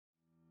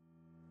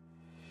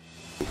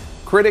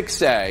Critics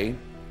say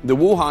the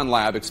Wuhan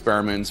lab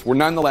experiments were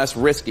nonetheless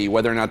risky,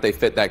 whether or not they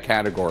fit that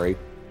category.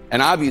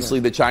 And obviously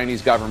the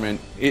Chinese government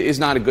is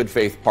not a good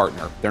faith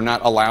partner. They're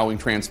not allowing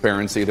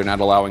transparency. They're not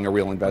allowing a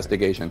real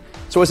investigation.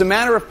 So as a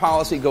matter of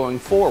policy going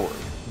forward,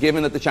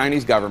 given that the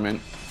Chinese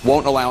government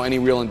won't allow any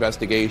real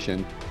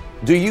investigation,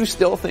 do you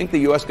still think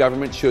the U.S.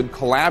 government should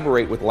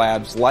collaborate with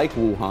labs like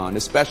Wuhan,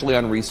 especially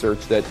on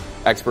research that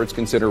experts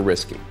consider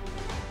risky?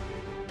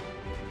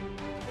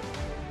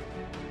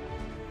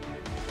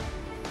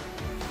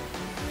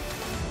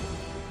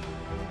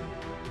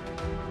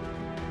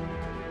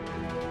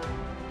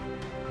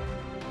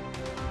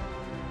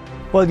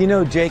 Well, you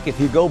know, Jake, if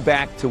you go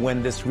back to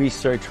when this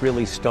research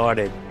really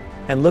started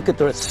and look at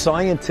the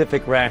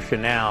scientific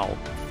rationale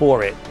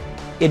for it,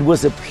 it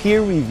was a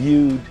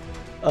peer-reviewed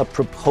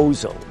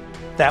proposal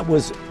that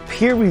was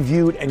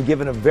peer-reviewed and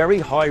given a very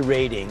high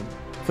rating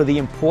for the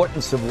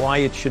importance of why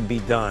it should be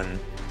done,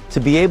 to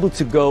be able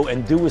to go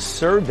and do a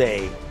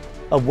survey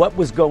of what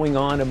was going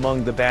on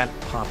among the bat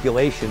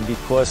population,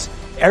 because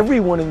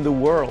everyone in the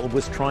world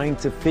was trying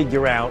to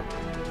figure out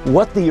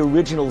what the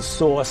original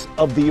source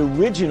of the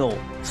original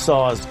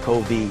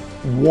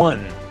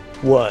SARS-CoV-1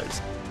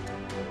 was.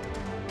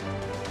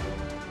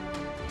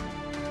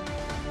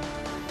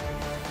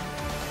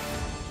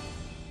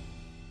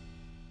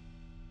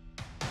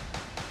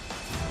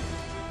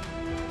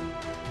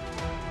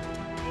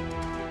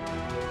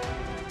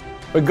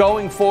 But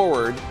going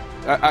forward,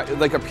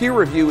 like a peer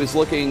review is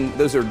looking,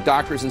 those are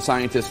doctors and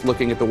scientists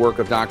looking at the work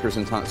of doctors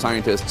and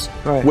scientists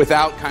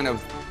without kind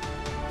of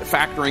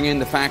factoring in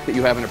the fact that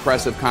you have an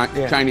oppressive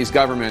Chinese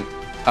government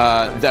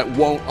that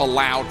won't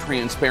allow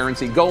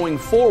transparency. Going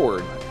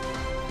forward,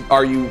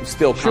 are you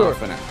still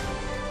confident?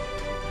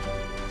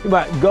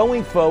 But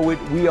going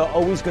forward, we are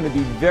always going to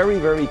be very,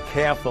 very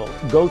careful,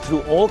 go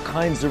through all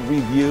kinds of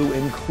review,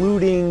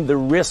 including the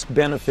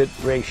risk-benefit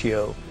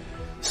ratio.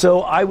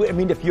 So, I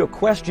mean, if your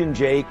question,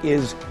 Jake,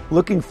 is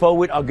looking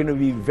forward, are going to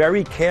be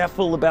very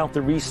careful about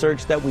the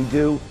research that we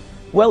do?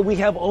 Well, we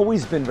have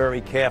always been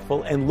very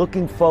careful, and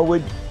looking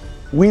forward,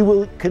 we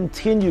will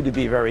continue to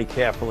be very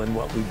careful in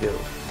what we do.